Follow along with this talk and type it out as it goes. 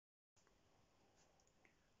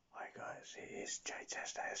Guys, it is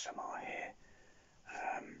J-Test ASMR here.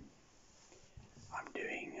 I'm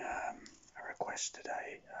doing a request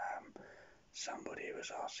today. Somebody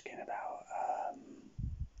was asking about,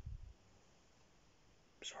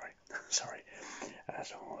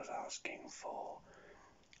 someone was asking for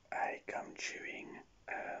a gum chewing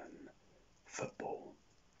football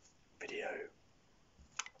video.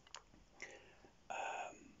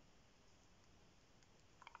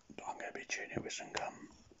 I'm going to be chewing it with some gum.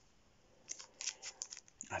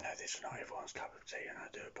 I know this is not everyone's cup of tea, and I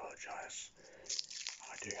do apologise.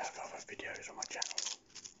 I do have other videos on my channel.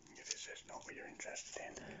 If this is not what you're interested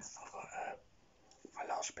in, I've got a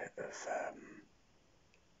last bit of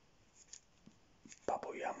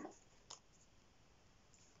bubble yum.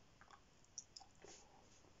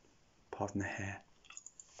 Pardon the hair.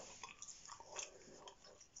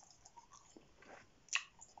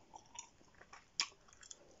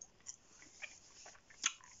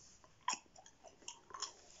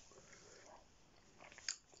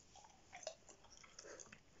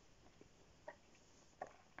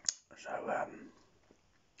 So,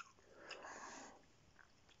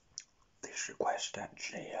 this request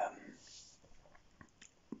actually,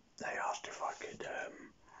 they asked if I could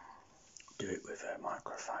do it with a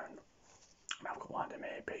microphone. I've got one of them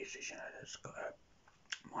earpieces, you know, that's got a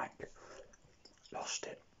mic. Lost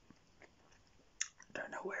it.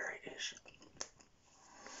 Don't know where it is.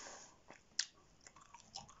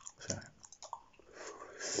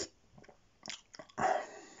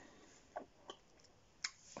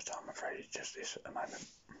 So I'm afraid it's just this at the moment.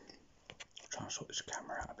 I'm trying to sort this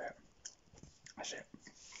camera out a bit. That's it.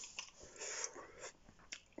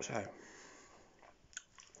 So,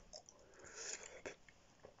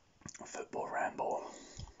 football ramble.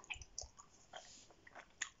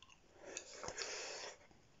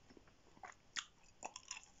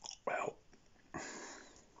 Well,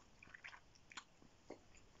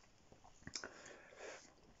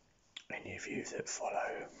 any of you that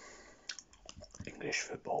follow English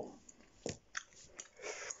football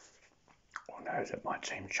will know that my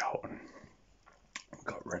team Charlton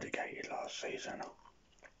got relegated last season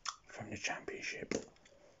from the Championship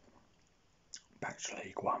back to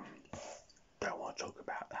League One. Don't want to talk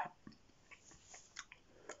about that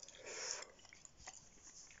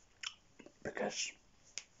because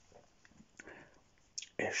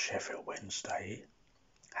if Sheffield Wednesday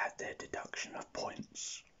had their deduction of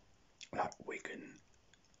points, like Wigan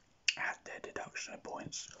had their deduction of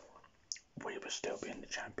points, we would still be in the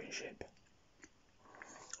Championship.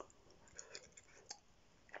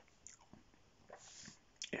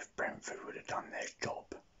 If Brentford would have done their job,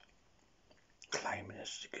 claiming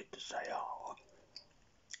as good as they are,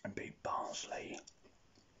 and beat Barnsley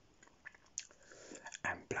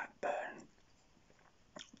and Blackburn,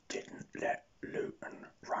 didn't let Luton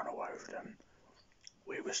run all over them,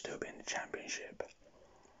 we would still be in the Championship.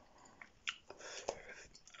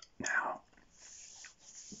 Now,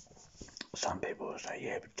 some people will say,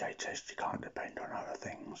 yeah, but J-Test, you can't depend on other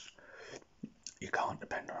things. You can't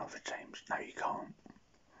depend on other teams. No, you can't.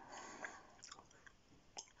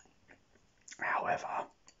 However,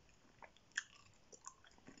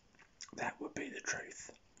 that would be the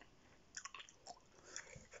truth.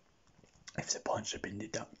 If the points had been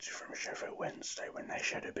deducted from Sheffield Wednesday when they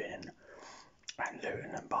should have been, and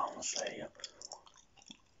Luton and Barnsley,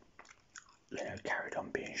 you know, carried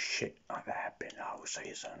on being shit like they have been the whole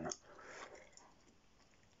season,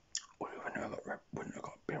 we wouldn't have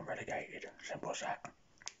been relegated. Simple as that.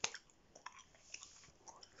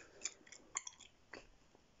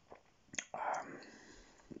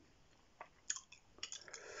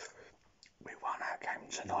 We won our game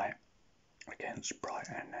tonight against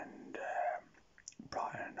Brighton and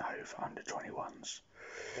Hove under 21s.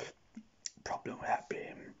 Problem with that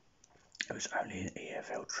being, it was only an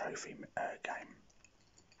EFL trophy game.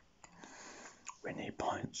 We need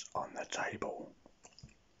points on the table.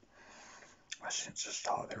 Since the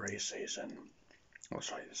start of the new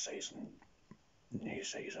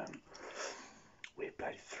season, we've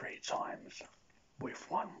played 3 times. We've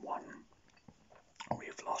won 1.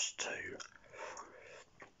 We've lost 2.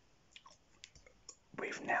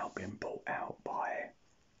 We've now been bought out by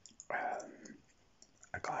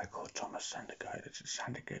a guy called Thomas Sandergaard. It's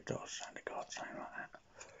Sandergaard or Sandergaard, something like that.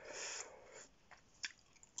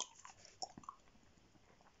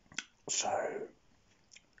 So,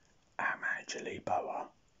 our manager Lee Bower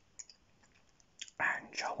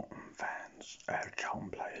and Charlton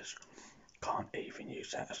players can't even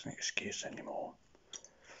use that as an excuse anymore.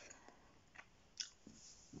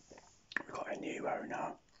 We've got a new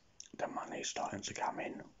owner, the money's starting to come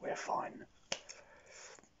in, we're fine.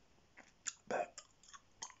 But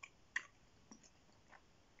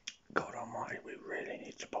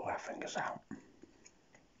fingers out.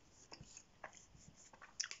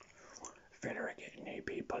 Villa are getting new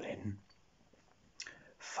people in.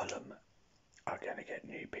 Fulham are going to get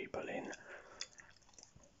new people in.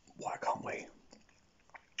 Why can't we?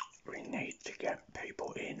 We need to get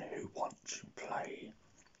people in who want to play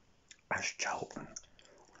as Charlton,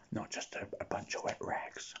 not just a bunch of wet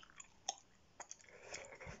rags.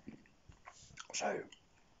 So,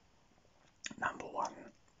 number one,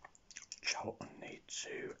 Charlton need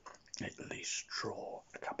to at least draw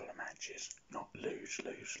a couple of matches, not lose.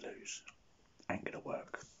 Ain't gonna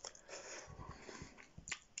work.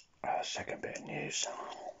 Second bit of news.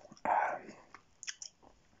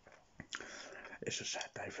 It's a sad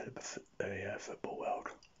day for the football world.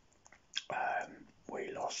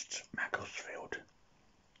 We lost Macclesfield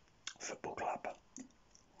Football Club.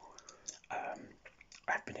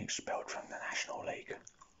 Had been expelled from the National League,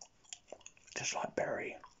 just like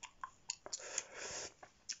Bury.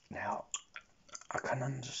 Now, I can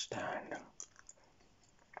understand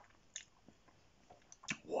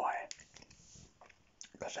why,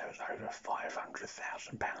 because there was over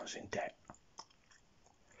 £500,000 in debt.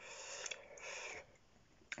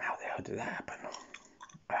 How the hell did that happen?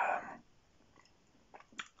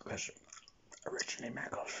 Because originally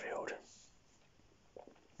Macclesfield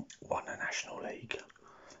won the National League,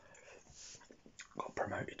 got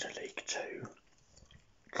promoted to League 2,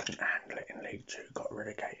 couldn't handle it in League 2, got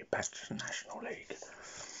relegated back to the National League.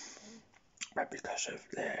 But because of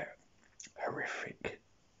their horrific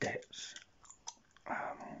debts,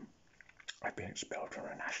 they've been expelled from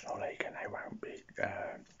the National League and they won't be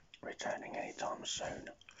returning anytime soon.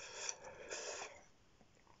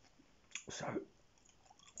 So,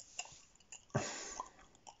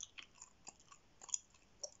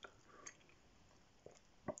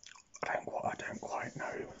 I don't quite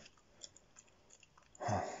know.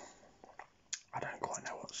 I don't quite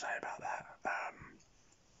know what to say about that.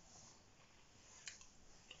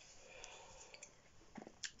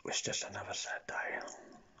 It's just another sad day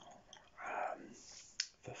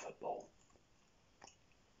for football.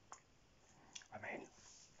 I mean,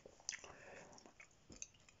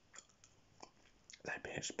 they've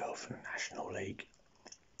been expelled from the National League.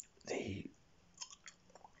 The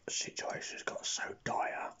situation's got so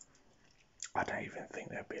dire, I don't even think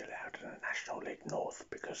they'll be allowed in the National League North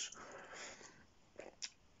because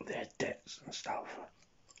their debts and stuff,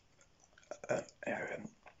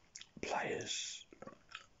 players,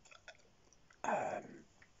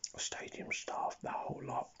 stadium staff, the whole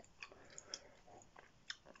lot,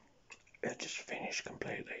 they're just finished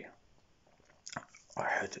completely. I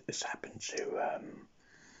heard that this happened to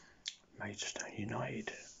Maidstone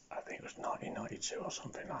United. I think it was 1992 or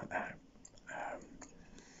something like that.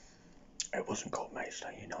 It wasn't called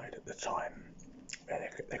Maidstone United at the time.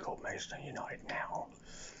 They're called Maidstone United now.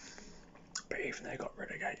 But even they got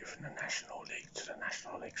relegated from the National League to the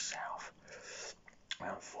National League South.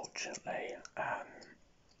 Unfortunately,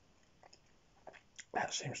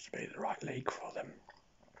 that seems to be the right league for them.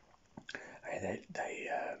 I mean, they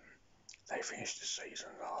finished the season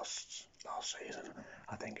last season.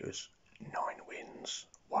 I think it was 9 wins,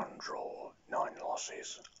 1 draw, 9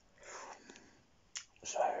 losses.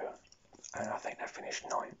 So, and I think they finished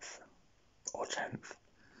 9th or 10th.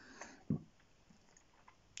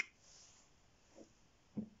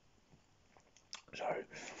 So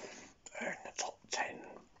they're in the top 10,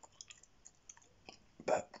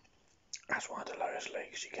 but that's one of the lowest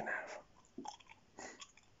leagues you can have.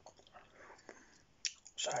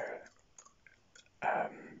 So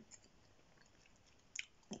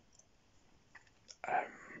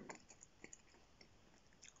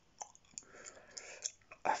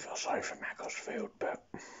I feel sorry for Macclesfield, but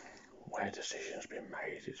where a decision's been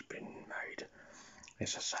made, it's been made.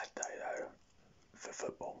 It's a sad day though for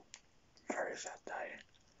football. Very sad day.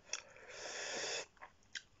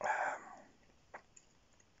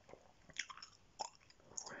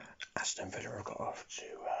 Aston Villa have got off to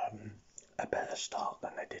a better start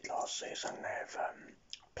than they did last season. They've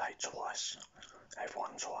played twice. They've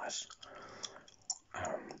won twice.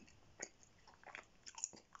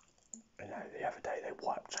 The other day they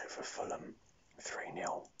wiped over Fulham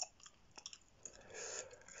 3-0.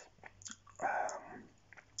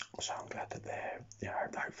 So I'm glad that they're,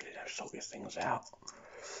 hopefully they've sorted things out.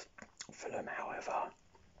 Fulham, however,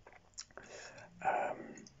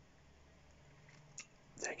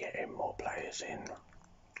 they're getting more players in.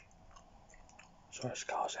 So there's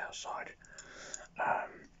cars outside.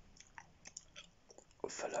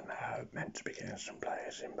 Fulham are meant to be getting some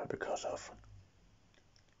players in, but because of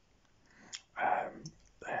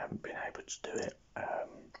they haven't been able to do it,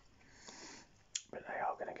 but they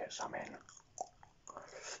are going to get some in.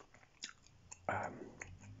 an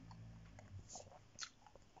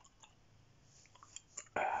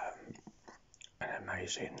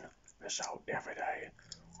amazing result the other day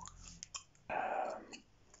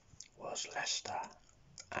was Leicester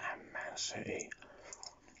and Man City.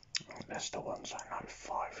 Leicester won, so no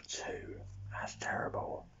 5-2. That's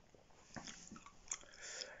terrible.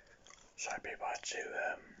 So people had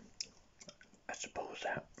to pause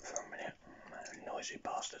that for a minute. Noisy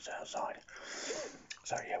bastards outside.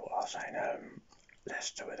 So yeah, what I was saying,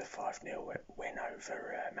 Leicester with a 5-0 win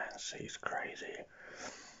over Man City is crazy.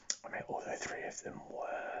 I mean, although 3 of them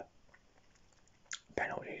were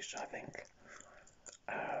penalties, I think.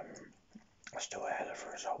 Still a hell of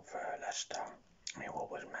a result for Leicester. I mean,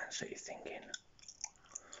 what was Man City thinking?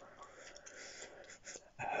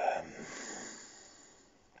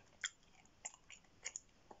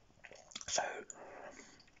 So,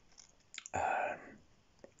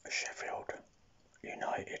 Sheffield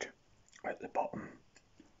United at the bottom,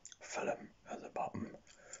 Fulham at the bottom.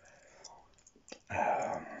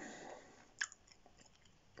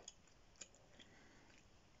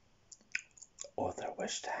 Although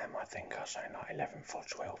West Ham, I think, are saying like 11th or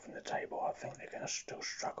 12th in the table, I think they're going to still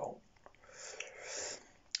struggle.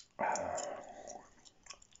 I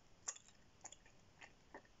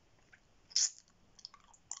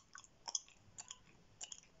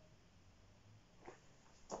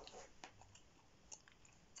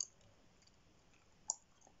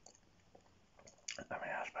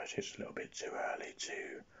mean, I suppose it's a little bit too early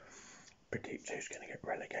to predict who's going to get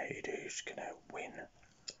relegated, who's going to win.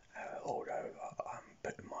 Although I'm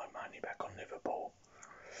putting my money back on Liverpool.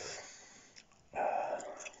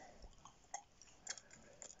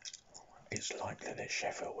 It's likely that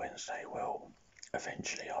Sheffield Wednesday will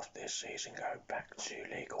eventually, after this season, go back to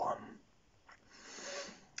League One.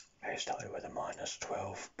 They started with a minus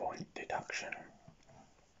 12-point deduction.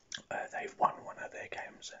 They've won one of their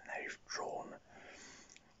games and they've drawn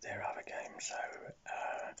their other game, so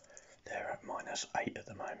they're at minus 8 at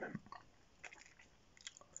the moment.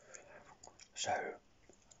 So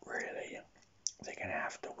really, they're going to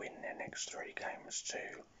have to win their next 3 games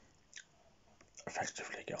to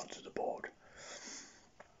effectively get onto the board.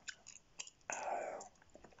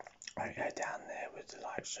 They're down there with the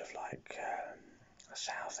likes of like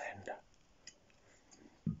Southend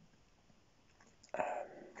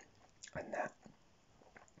and that.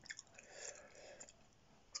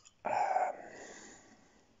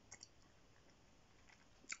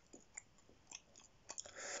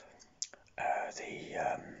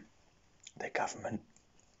 The government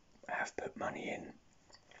have put money in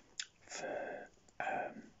for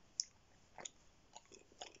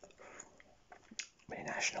the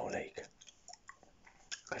National League,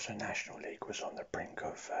 because the National League was on the brink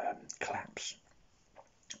of collapse,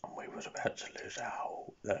 and we was about to lose the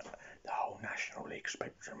whole National League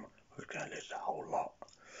spectrum. We were going to lose the whole lot.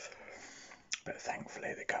 But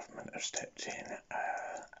thankfully the government have stepped in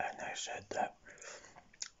and they said that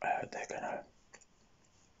they're going to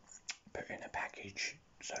put in a package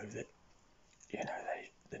so that, you know,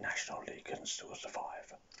 the National League can still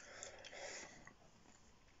survive.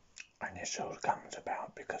 And this all comes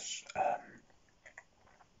about because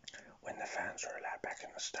when the fans were allowed back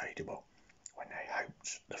in the stadium, well, when they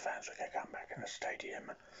hoped the fans were going to come back in the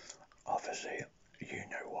stadium, obviously, you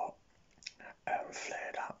know what,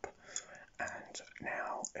 flared up, and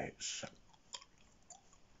now it's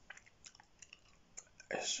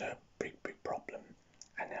a big problem,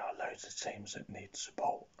 and there are loads of teams that need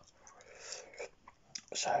support.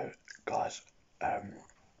 So, guys,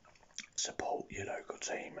 support your local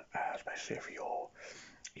team, especially if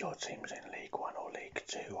your team's in League 1 or League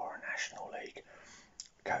 2 or a National League.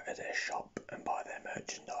 Go to their shop and buy their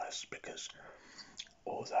merchandise, because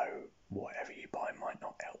although whatever you buy might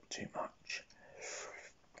not help too much,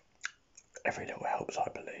 every little helps, I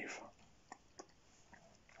believe.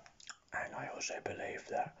 And I also believe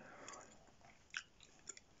that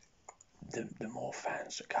the more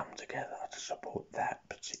fans that come together to support that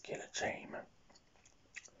particular team,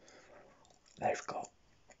 they've got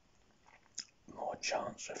more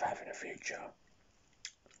chance of having a future.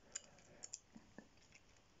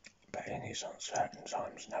 But in these uncertain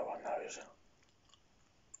times, no one knows.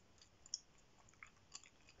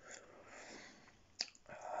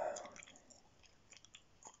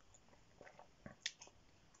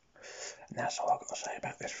 And that's all I've got to say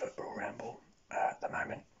about this football ramble at the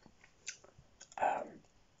moment.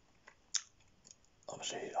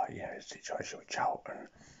 Obviously, like, you know, the situation with Charlton,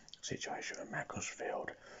 the situation with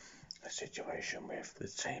Macclesfield, the situation with the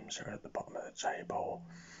teams that are at the bottom of the table,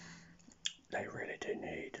 they really do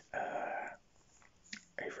need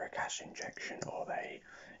either a cash injection or they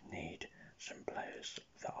need some players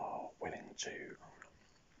that are willing to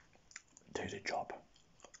do the job,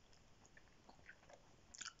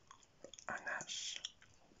 and that's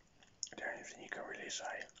the only thing you can really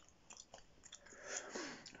say.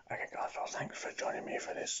 Okay guys, well thanks for joining me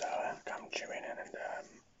for this come tune in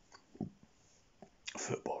and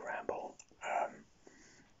football ramble.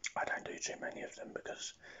 I don't do too many of them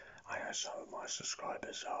because I know some of my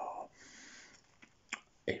subscribers are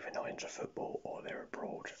either not into football or they're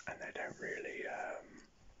abroad and they don't really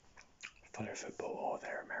follow football, or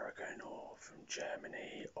they're American or from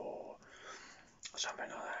Germany or something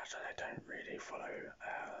like that, so they don't really follow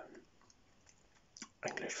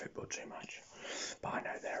English football too much. But I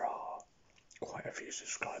know there are quite a few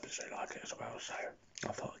subscribers who like it as well, so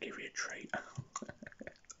I thought I'd give you a treat.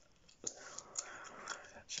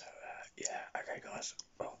 So yeah, okay guys,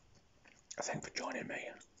 well, thanks for joining me.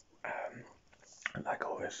 And like I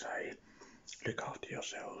always say, look after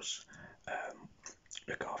yourselves,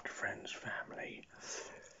 look after friends, family,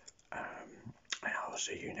 and I will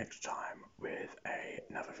see you next time with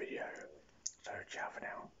another video. So ciao for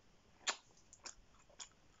now.